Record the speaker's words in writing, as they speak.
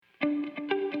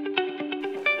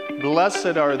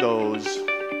Blessed are those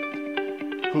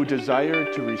who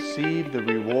desire to receive the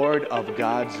reward of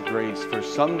God's grace, for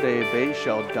someday they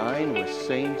shall dine with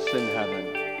saints in heaven.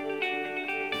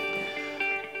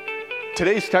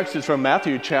 Today's text is from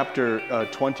Matthew chapter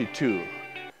 22.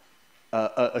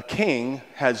 A king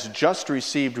has just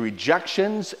received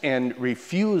rejections and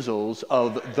refusals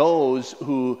of those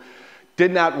who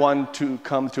did not want to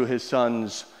come to his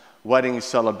son's wedding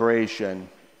celebration.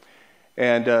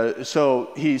 And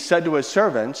so he said to his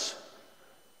servants,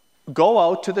 "Go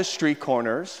out to the street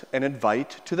corners and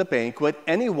invite to the banquet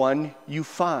anyone you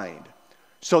find."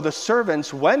 So the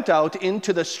servants went out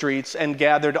into the streets and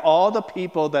gathered all the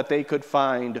people that they could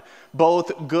find,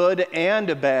 both good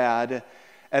and bad,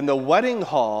 and the wedding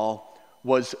hall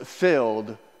was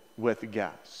filled with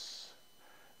guests.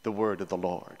 The word of the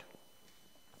Lord.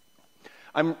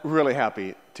 I'm really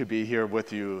happy to be here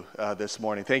with you this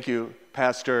morning. Thank you,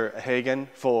 Pastor Hagan,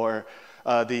 for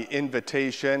the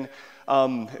invitation.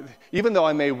 Even though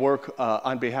I may work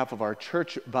on behalf of our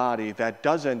church body, that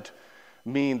doesn't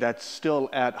mean that still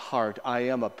at heart I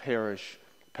am a parish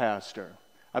pastor.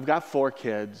 I've got 4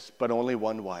 kids, but only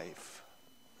 1 wife.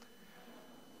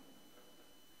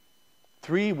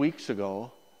 3 weeks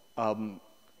ago,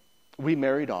 we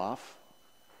married off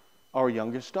our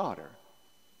youngest daughter.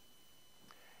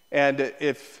 And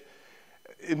it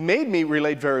made me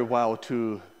relate very well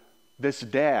to this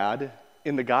dad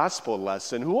in the gospel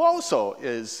lesson, who also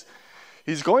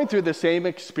he's going through the same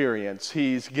experience.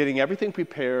 He's getting everything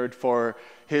prepared for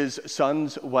his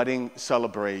son's wedding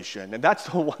celebration. And that's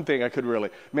the one thing I could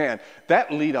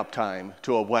that lead up time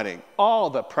to a wedding, all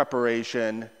the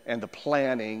preparation and the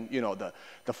planning,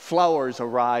 the flowers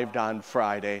arrived on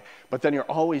Friday, but then you're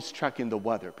always checking the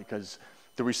weather because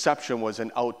the reception was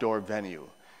an outdoor venue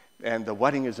and the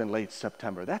wedding is in late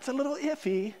September. That's a little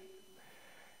iffy.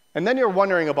 And then you're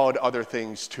wondering about other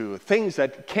things too, things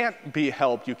that can't be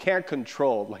helped, you can't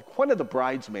control. Like one of the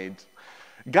bridesmaids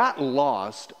got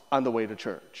lost on the way to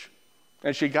church.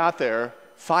 And she got there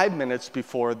 5 minutes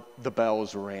before the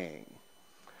bells rang.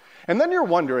 And then you're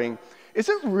wondering, is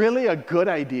it really a good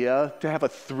idea to have a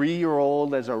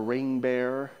 3-year-old as a ring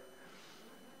bearer?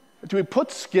 Do we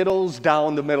put Skittles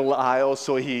down the middle aisle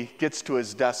so he gets to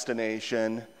his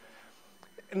destination?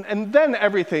 And then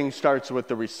everything starts with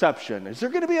the reception. Is there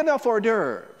going to be enough hors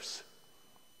d'oeuvres?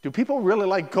 Do people really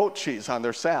like goat cheese on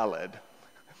their salad?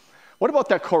 What about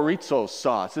that chorizo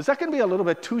sauce? Is that going to be a little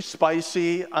bit too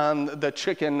spicy on the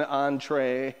chicken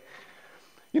entree?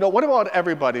 What about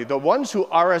everybody? The ones who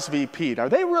RSVP'd, are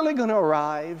they really going to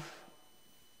arrive?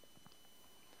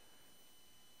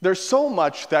 There's so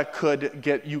much that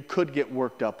you could get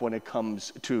worked up when it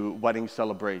comes to wedding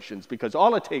celebrations, because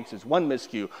all it takes is one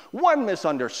miscue, one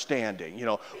misunderstanding.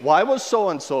 Why was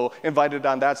so-and-so invited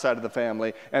on that side of the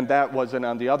family and that wasn't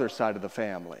on the other side of the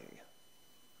family?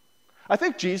 I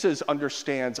think Jesus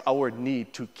understands our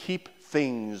need to keep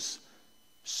things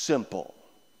simple.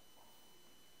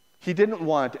 He didn't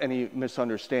want any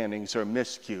misunderstandings or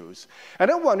miscues. And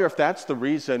I wonder if that's the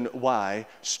reason why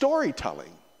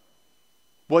storytelling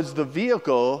was the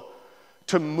vehicle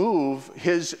to move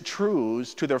his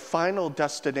truths to their final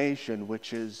destination,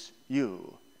 which is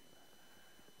you.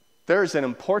 There's an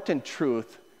important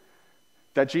truth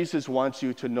that Jesus wants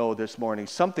you to know this morning,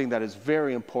 something that is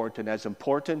very important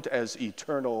as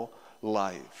eternal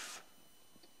life.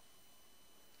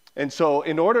 And so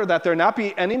in order that there not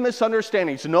be any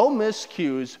misunderstandings, no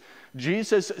miscues,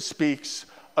 Jesus speaks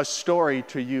a story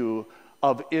to you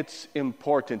of its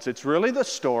importance. It's really the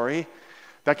story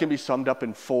that can be summed up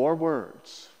in 4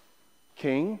 words: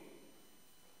 king,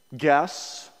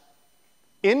 guests,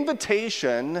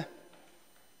 invitation,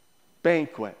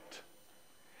 banquet.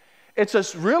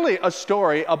 It's really a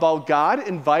story about God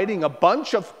inviting a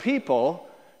bunch of people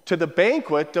to the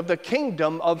banquet of the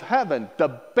kingdom of heaven. The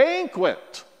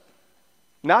banquet,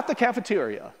 not the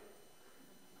cafeteria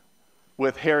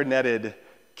with hair-netted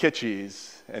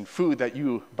kitschis and food that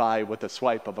you buy with a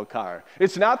swipe of a card.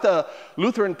 It's not the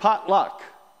Lutheran potluck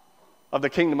of the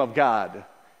kingdom of God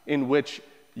in which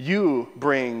you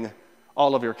bring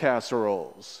all of your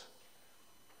casseroles.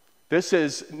 This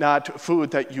is not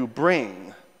food that you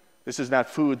bring. This is not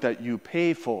food that you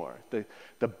pay for.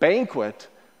 The banquet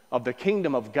of the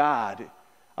kingdom of God,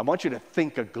 I want you to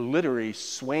think a glittery,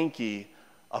 swanky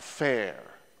affair.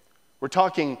 We're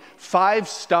talking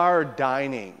 5-star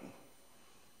dining.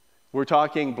 We're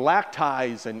talking black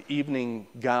ties and evening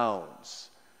gowns,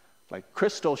 like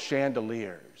crystal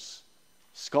chandeliers,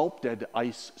 sculpted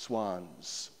ice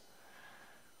swans.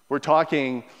 We're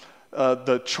talking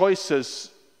the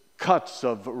choicest cuts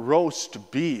of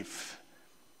roast beef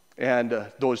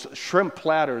and those shrimp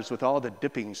platters with all the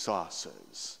dipping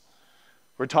sauces.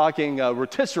 We're talking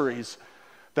rotisseries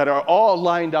that are all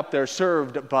lined up there,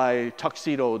 served by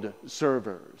tuxedoed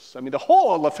servers. I mean, the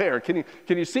whole affair, can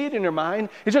you see it in your mind?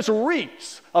 It just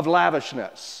reeks of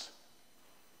lavishness.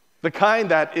 The kind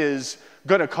that is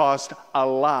going to cost a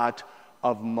lot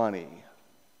of money.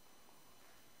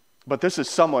 But this is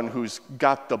someone who's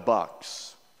got the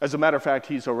bucks. As a matter of fact,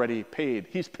 he's already paid.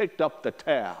 He's picked up the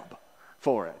tab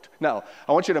for it. Now,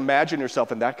 I want you to imagine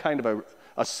yourself in that kind of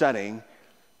a setting,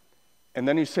 and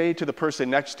then you say to the person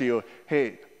next to you,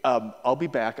 hey, I'll be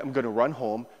back. I'm going to run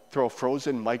home, throw a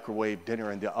frozen microwave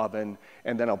dinner in the oven,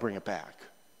 and then I'll bring it back.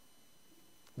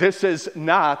 This is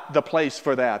not the place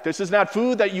for that. This is not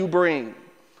food that you bring,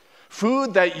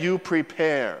 food that you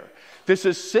prepare. This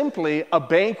is simply a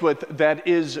banquet that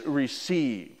is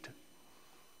received.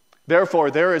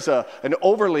 Therefore, there is an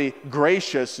overly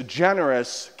gracious,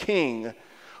 generous king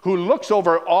who looks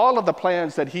over all of the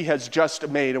plans that he has just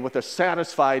made, and with a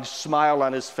satisfied smile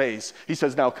on his face, he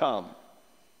says, now come.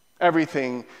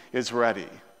 Everything is ready.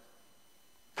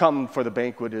 Come, for the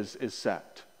banquet is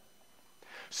set.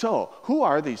 So, who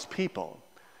are these people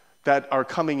that are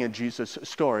coming in Jesus'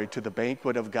 story to the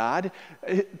banquet of God?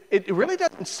 It really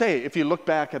doesn't say, if you look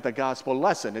back at the gospel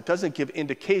lesson, it doesn't give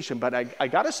indication, but I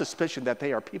got a suspicion that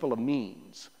they are people of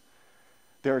means.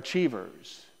 They're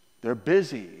achievers. They're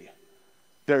busy.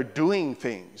 They're doing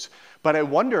things. But I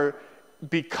wonder,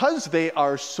 because they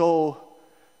are so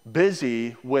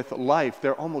busy with life,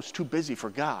 they're almost too busy for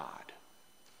God.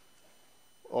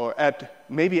 Or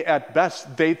maybe at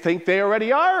best, they think they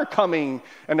already are coming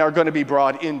and are going to be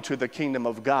brought into the kingdom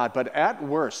of God. But at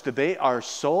worst, they are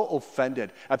so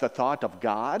offended at the thought of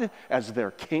God as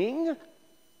their king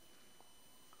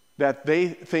that they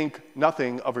think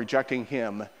nothing of rejecting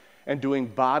him and doing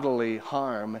bodily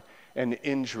harm and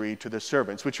injury to the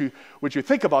servants. Which you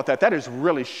think about that is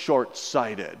really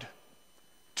short-sighted,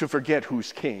 to forget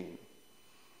who's king.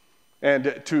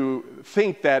 And to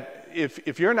think that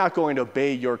if you're not going to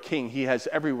obey your king, he has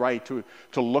every right to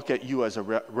look at you as a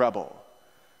rebel.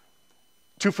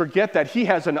 To forget that he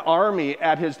has an army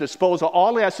at his disposal.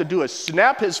 All he has to do is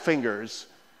snap his fingers,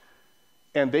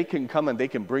 and they can come and they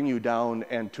can bring you down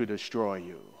and to destroy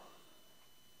you.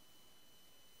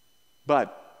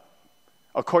 But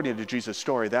according to Jesus'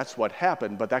 story, that's what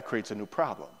happened, but that creates a new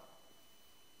problem.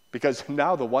 Because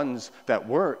now the ones that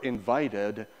were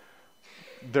invited,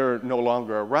 they're no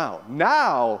longer around.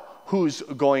 Now, who's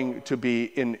going to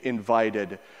be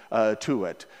invited to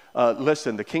it?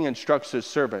 Listen, the king instructs his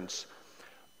servants,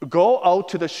 go out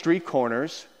to the street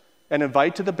corners and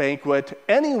invite to the banquet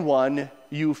anyone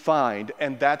you find.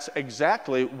 And that's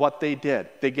exactly what they did.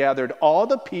 They gathered all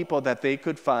the people that they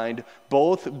could find,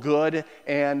 both good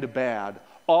and bad.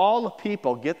 All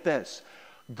people, get this,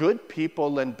 good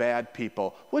people and bad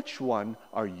people. Which one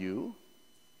are you?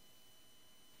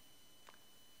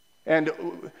 And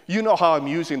you know how I'm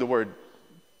using the word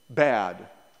bad,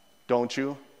 don't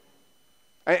you?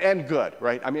 And good,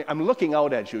 right? I mean, I'm looking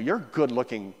out at you. You're a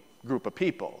good-looking group of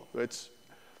people.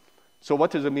 So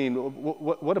what does it mean?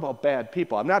 What about bad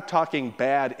people? I'm not talking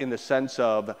bad in the sense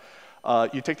of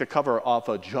you take the cover off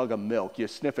a jug of milk, you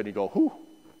sniff it, and you go, whew,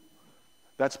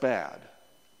 that's bad.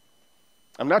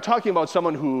 I'm not talking about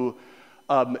someone who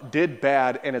did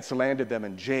bad and it's landed them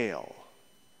in jail.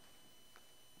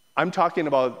 I'm talking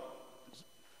about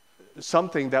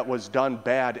something that was done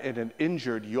bad and it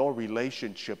injured your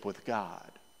relationship with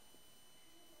God.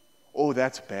 Oh,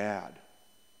 that's bad.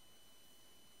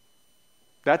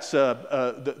 That's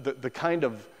the kind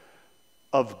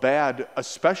of bad,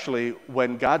 especially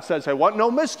when God says, I want no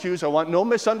miscues, I want no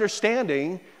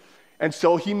misunderstanding. And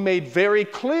so he made very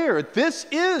clear, this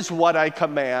is what I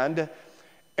command,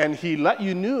 and he let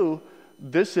you know,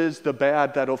 this is the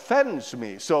bad that offends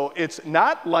me. So it's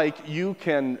not like you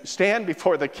can stand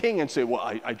before the king and say, well,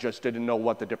 I just didn't know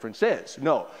what the difference is.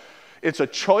 No, it's a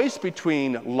choice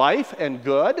between life and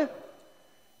good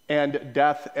and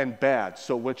death and bad.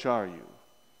 So which are you?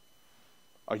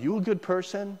 Are you a good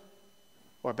person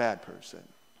or a bad person?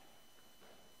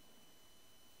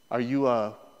 Are you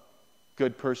a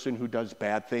good person who does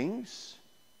bad things?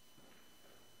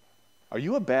 Are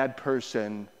you a bad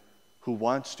person who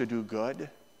wants to do good?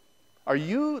 Are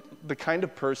you the kind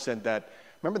of person that,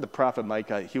 remember the prophet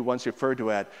Micah, he once referred to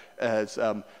it as,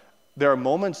 there are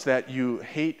moments that you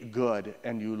hate good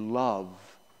and you love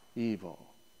evil.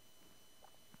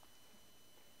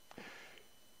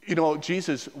 You know,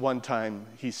 Jesus one time,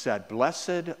 he said,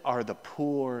 blessed are the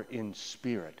poor in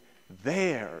spirit.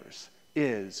 Theirs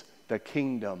is the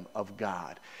kingdom of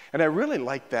God. And I really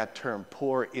like that term,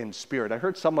 poor in spirit. I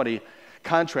heard somebody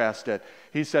contrast it.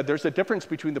 He said there's a difference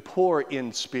between the poor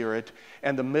in spirit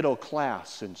and the middle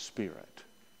class in spirit.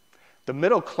 The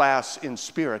middle class in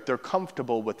spirit, they're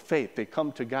comfortable with faith. They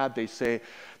come to God, they say,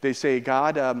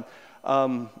 God,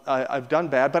 I've done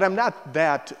bad, but I'm not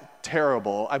that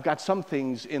terrible. I've got some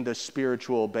things in the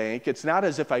spiritual bank. It's not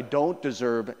as if I don't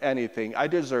deserve anything. I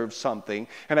deserve something,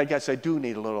 and I guess I do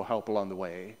need a little help along the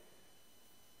way.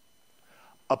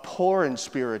 A poor in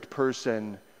spirit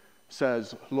person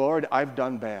says, Lord, I've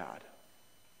done bad.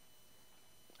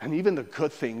 And even the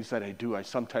good things that I do, I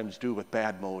sometimes do with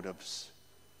bad motives.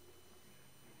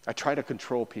 I try to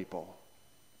control people.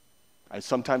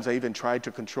 Sometimes I even try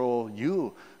to control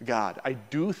you, God. I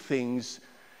do things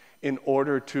in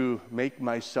order to make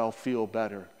myself feel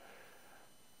better.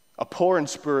 A poor in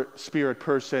spirit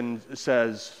person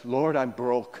says, Lord, I'm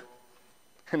broke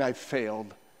and I've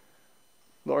failed.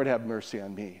 Lord, have mercy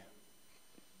on me.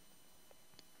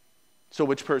 So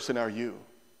which person are you?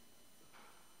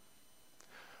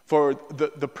 For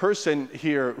the person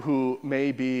here who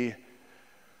may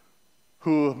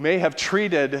have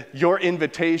treated your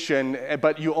invitation,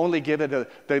 but you only give it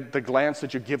the glance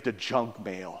that you give to junk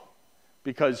mail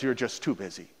because you're just too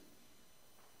busy.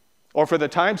 Or for the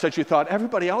times that you thought,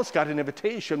 everybody else got an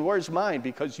invitation, where's mine?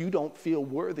 Because you don't feel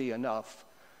worthy enough.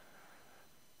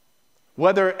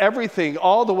 Whether everything,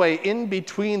 all the way in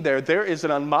between there is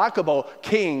an unmockable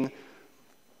king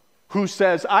who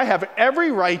says, I have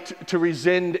every right to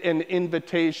rescind an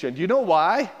invitation. You know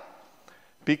why?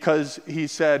 Because he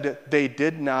said they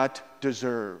did not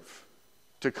deserve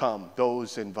to come,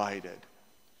 those invited.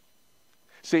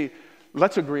 See,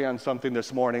 let's agree on something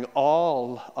this morning.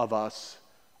 All of us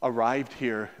arrived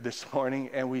here this morning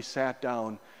and we sat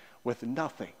down with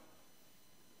nothing.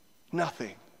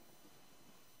 Nothing.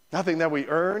 Nothing that we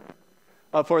earned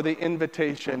for the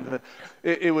invitation.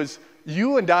 It was,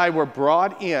 you and I were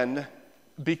brought in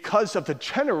because of the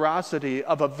generosity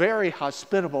of a very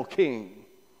hospitable king.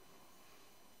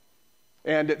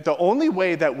 And the only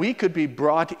way that we could be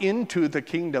brought into the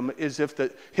kingdom is if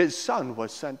his son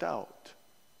was sent out.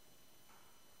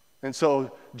 And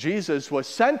so Jesus was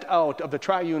sent out of the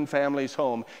triune family's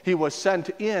home. He was sent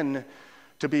in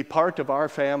to be part of our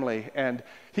family. And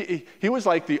he was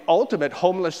like the ultimate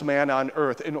homeless man on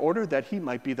earth in order that he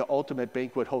might be the ultimate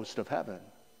banquet host of heaven.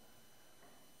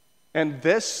 And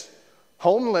this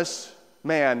homeless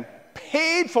man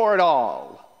paid for it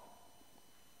all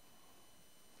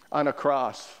on a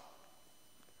cross,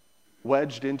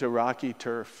 wedged into rocky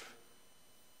turf.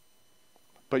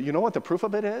 But you know what the proof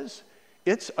of it is?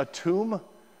 It's a tomb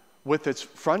with its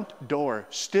front door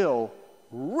still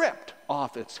ripped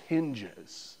off its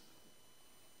hinges.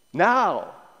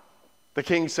 Now, the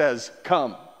king says,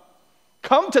 come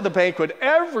to the banquet.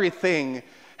 Everything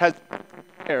has been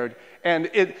prepared. And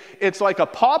it's like a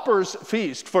pauper's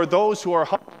feast for those who are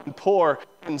humble and poor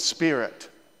in spirit,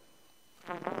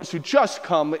 who just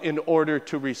come in order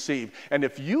to receive. And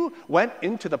if you went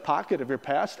into the pocket of your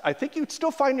past, I think you'd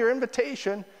still find your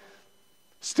invitation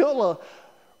still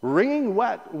wringing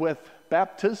wet with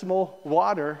baptismal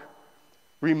water,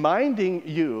 reminding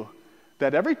you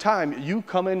that every time you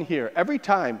come in here, every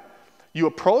time you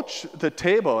approach the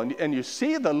table and you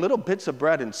see the little bits of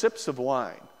bread and sips of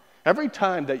wine, every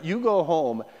time that you go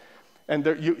home and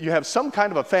you have some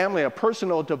kind of a family, a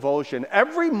personal devotion,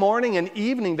 every morning and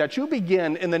evening that you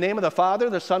begin in the name of the Father,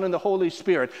 the Son, and the Holy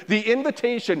Spirit, the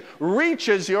invitation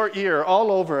reaches your ear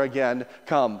all over again.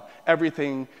 Come,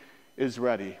 everything is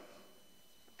ready.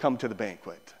 Come to the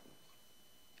banquet.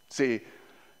 See,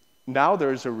 now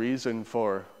there's a reason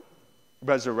for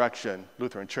Resurrection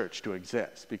Lutheran Church to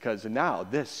exist, because now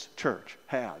this church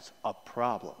has a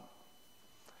problem.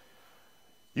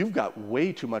 You've got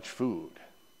way too much food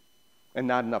and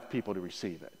not enough people to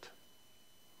receive it.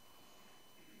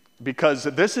 Because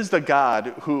this is the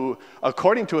God who,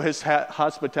 according to his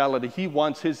hospitality, he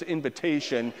wants his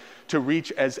invitation to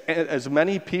reach as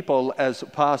many people as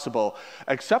possible.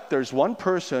 Except there's one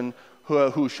person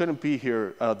who shouldn't be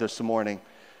here this morning.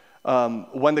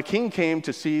 When the king came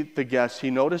to see the guests, he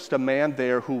noticed a man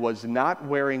there who was not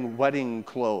wearing wedding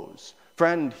clothes.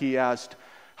 Friend, he asked,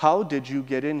 how did you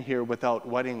get in here without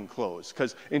wedding clothes?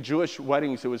 Because in Jewish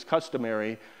weddings, it was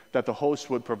customary that the host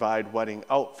would provide wedding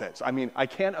outfits. I mean, I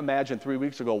can't imagine 3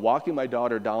 weeks ago walking my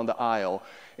daughter down the aisle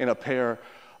in a pair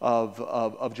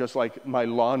of just like my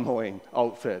lawn mowing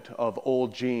outfit of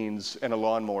old jeans and a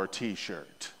lawnmower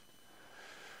t-shirt.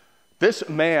 This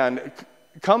man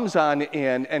comes on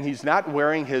in and he's not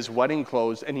wearing his wedding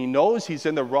clothes, and he knows he's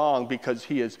in the wrong because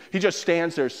he just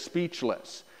stands there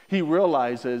speechless. He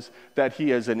realizes that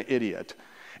he is an idiot.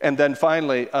 And then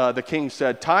finally, the king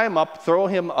said, tie him up, throw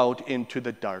him out into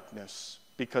the darkness,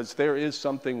 because there is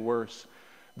something worse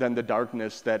than the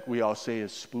darkness that we all say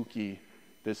is spooky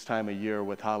this time of year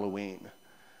with Halloween.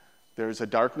 There's a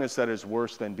darkness that is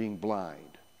worse than being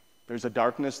blind. There's a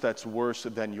darkness that's worse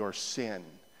than your sin.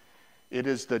 It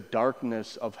is the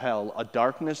darkness of hell, a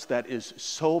darkness that is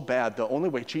so bad. The only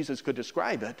way Jesus could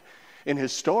describe it in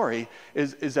his story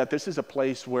is that this is a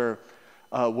place where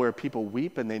people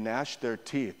weep and they gnash their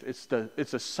teeth.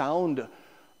 It's a sound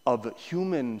of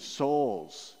human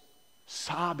souls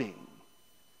sobbing,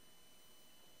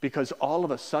 because all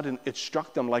of a sudden it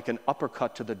struck them like an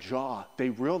uppercut to the jaw. They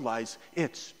realize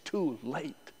it's too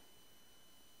late.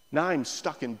 Now I'm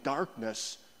stuck in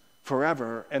darkness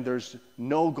forever, and there's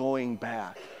no going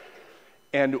back.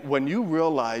 And when you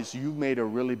realize you've made a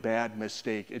really bad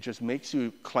mistake, it just makes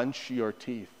you clench your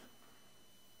teeth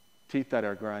that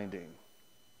are grinding.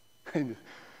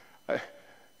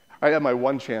 I had my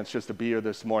one chance just to be here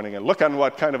this morning, and look on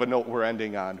what kind of a note we're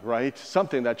ending on, right?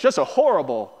 Something that's just a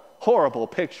horrible, horrible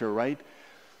picture, right?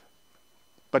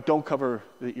 But don't cover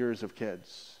the ears of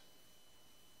kids.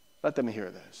 Let them hear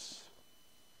this.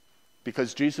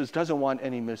 Because Jesus doesn't want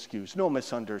any miscues, no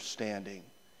misunderstanding.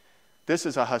 This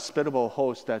is a hospitable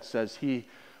host that says he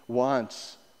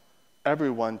wants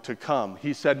everyone to come.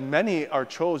 He said, many are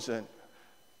chosen,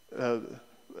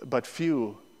 but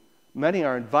few. Many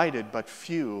are invited, but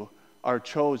few are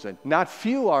chosen. Not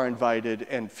few are invited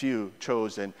and few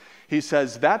chosen. He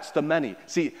says, that's the many.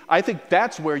 See, I think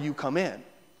that's where you come in.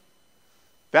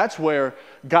 That's where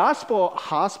gospel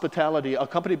hospitality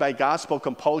accompanied by gospel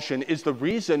compulsion is the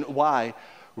reason why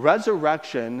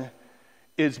resurrection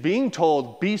is being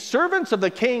told, be servants of the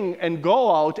king and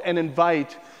go out and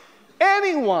invite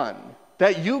anyone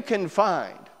that you can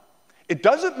find. It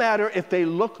doesn't matter if they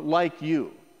look like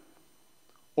you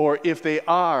or if they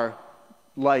are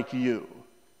like you.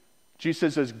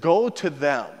 Jesus says, go to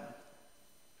them.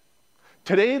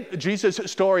 Today,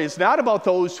 Jesus' story is not about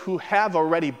those who have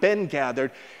already been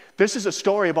gathered. This is a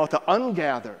story about the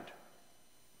ungathered,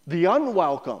 the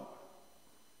unwelcome,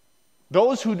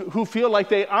 those who feel like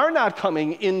they are not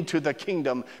coming into the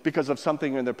kingdom because of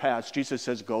something in their past. Jesus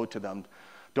says, go to them.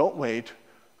 Don't wait,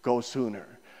 go sooner.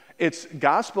 It's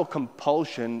gospel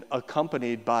compulsion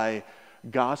accompanied by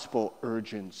gospel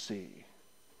urgency.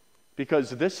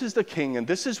 Because this is the king, and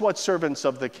this is what servants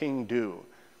of the king do.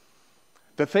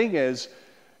 The thing is,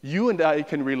 you and I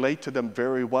can relate to them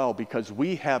very well because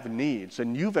we have needs,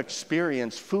 and you've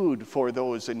experienced food for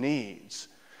those needs.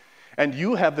 And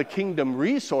you have the kingdom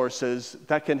resources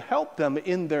that can help them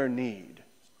in their need.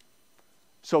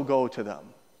 So go to them.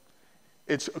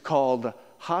 It's called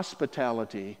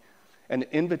hospitality and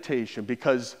invitation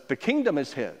because the kingdom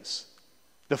is his.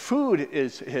 The food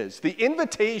is his. The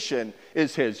invitation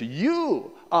is his.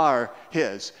 You are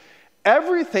his.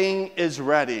 Everything is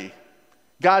ready.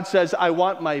 God says, I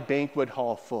want my banquet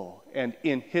hall full, and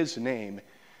in his name,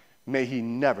 may he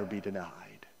never be denied.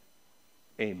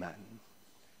 Amen.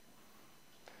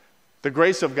 The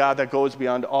grace of God that goes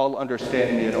beyond all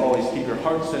understanding, and always keep your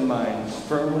hearts and minds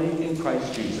firmly in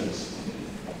Christ Jesus.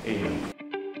 Amen.